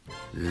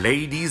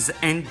Ladies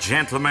and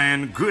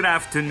gentlemen, good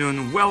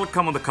afternoon.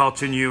 Welcome on the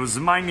Culture News.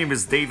 My name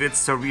is David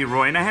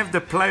Sariro, and I have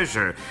the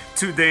pleasure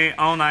today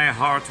on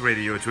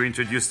iHeartRadio to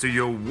introduce to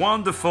you a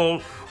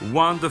wonderful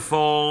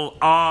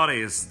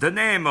artist. The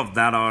name of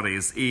that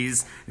artist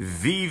is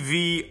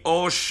Vivi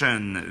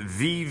Ocean.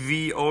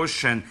 Vivi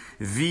Ocean.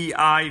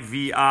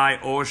 V-I-V-I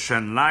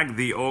Ocean, like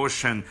the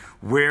ocean,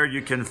 where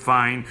you can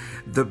find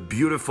the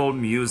beautiful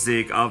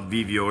music of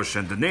Vivi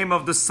Ocean. The name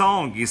of the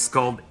song is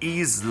called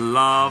Is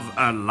Love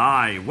a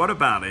Lie? What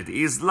about it?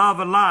 Is love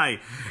a lie?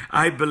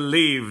 I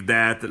believe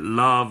that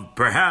love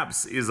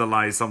perhaps is a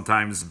lie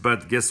sometimes,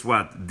 but guess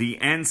what? The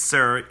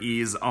answer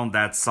is on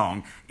that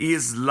song.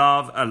 Is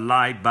Love a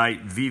Lie by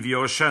Vivi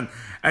Ocean?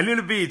 A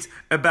little bit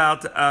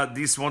about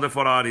this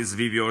wonderful artist,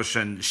 Vivi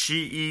Ocean.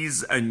 She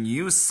is a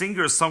new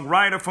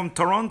singer-songwriter from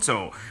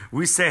Toronto.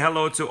 We say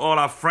hello to all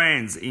our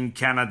friends in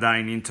Canada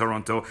and in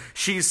Toronto.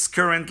 She's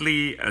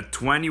currently a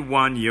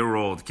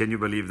 21-year-old. Can you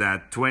believe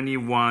that?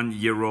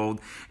 21-year-old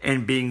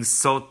and being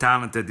so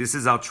talented. This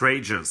is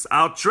outrageous.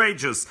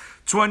 Outrageous.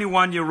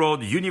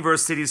 21-year-old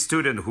university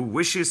student who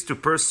wishes to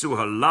pursue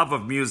her love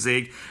of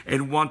music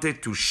and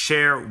wanted to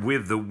share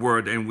with the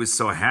world, and we're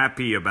so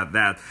happy about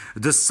that.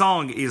 The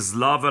song Is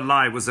Love a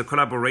Lie was a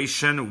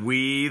collaboration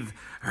with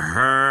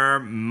her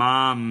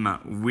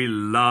mom. We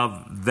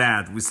love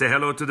that. We say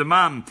hello to the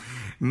mom.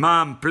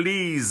 Mom,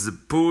 please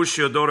push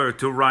your daughter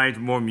to write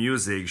more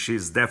music.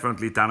 She's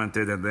definitely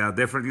talented and there are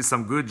definitely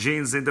some good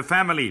genes in the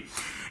family.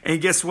 And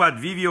guess what?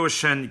 Vivi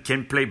Ocean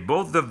can play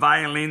both the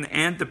violin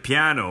and the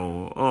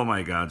piano. Oh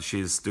my God,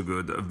 she's too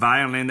good.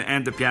 Violin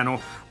and the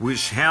piano,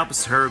 which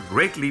helps her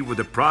greatly with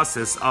the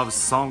process of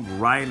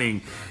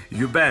songwriting.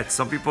 You bet.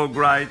 Some people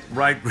write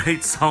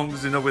great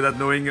songs, without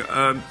knowing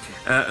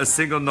a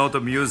single note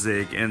of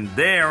music. And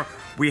there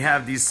we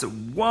have this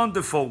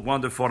wonderful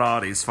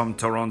artist from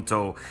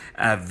Toronto,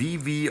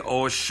 Vivi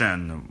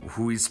Ocean,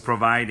 who is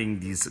providing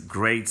this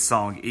great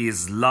song,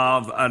 Is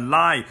Love a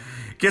Lie?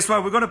 Guess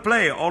what? We're going to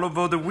play all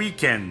over the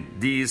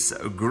weekend this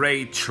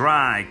great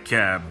track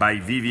by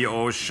Vivi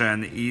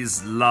Ocean,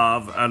 Is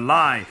Love a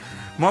Lie?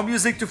 More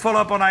music to follow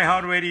up on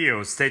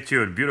iHeartRadio. Stay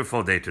tuned.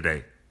 Beautiful day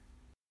today.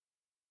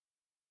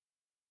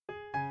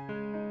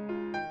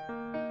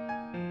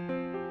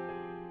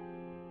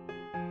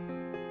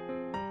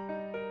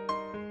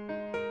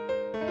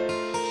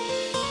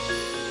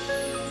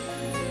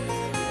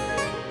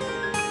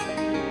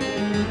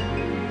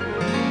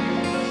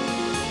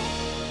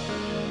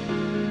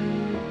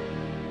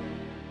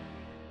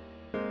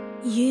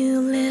 You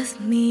lift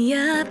me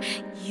up,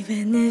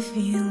 even if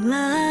you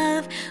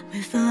love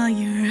with all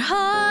your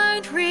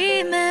heart.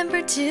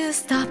 Remember to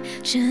stop,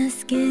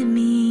 just give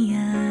me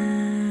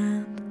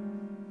up.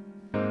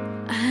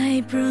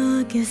 I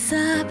broke us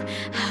up,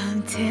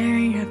 I'll tear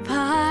you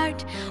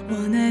apart.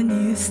 Want a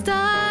new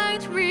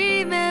start,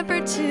 remember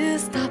to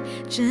stop,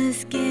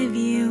 just give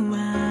you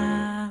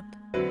up.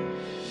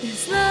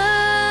 Is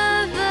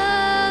love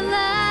a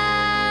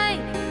lie?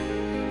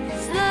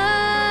 Is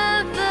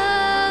love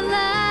a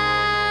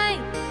lie?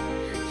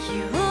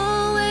 You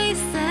always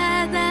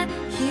said that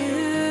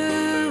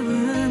you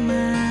were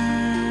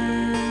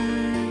mine.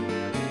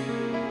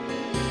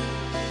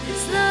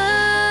 Is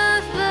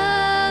love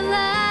a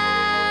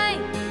lie?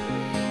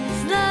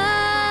 Is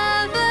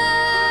love a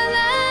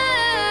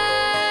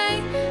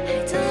lie?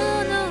 I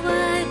don't know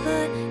why,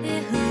 but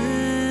it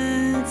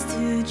hurts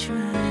to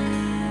try.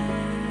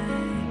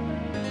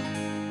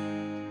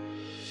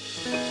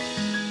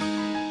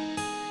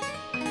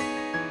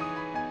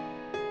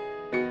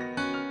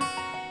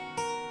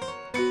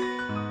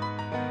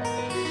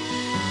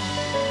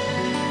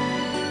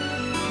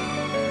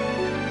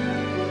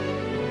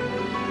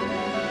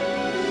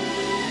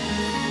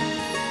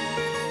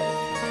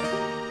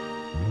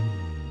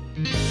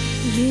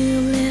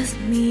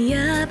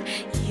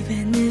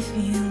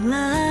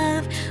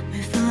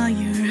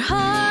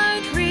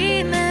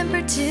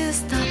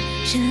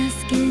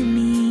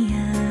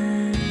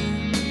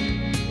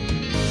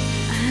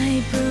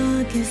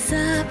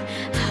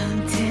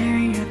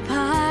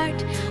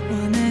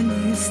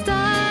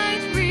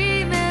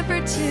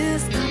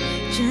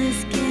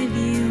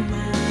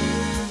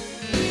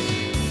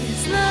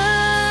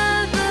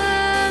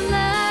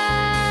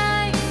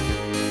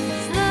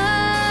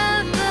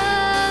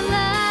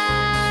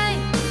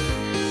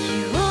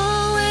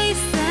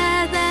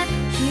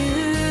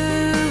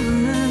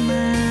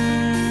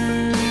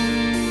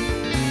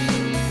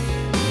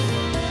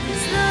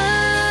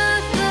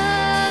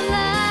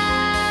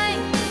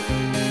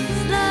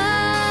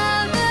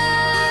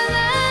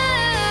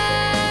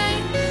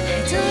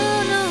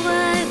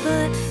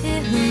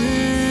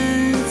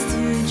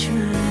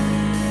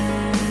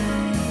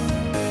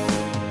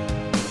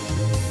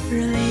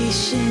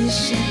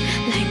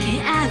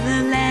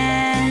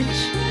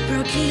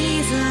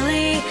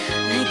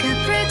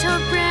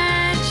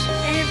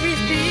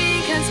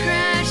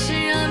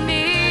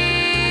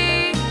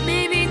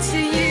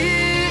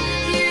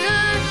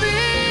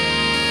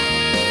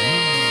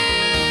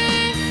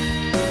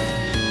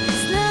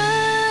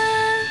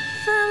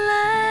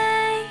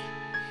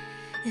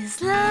 Is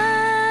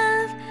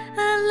love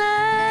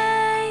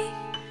alive?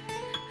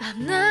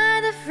 I'm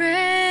not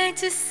afraid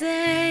to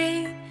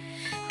say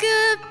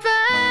goodbye.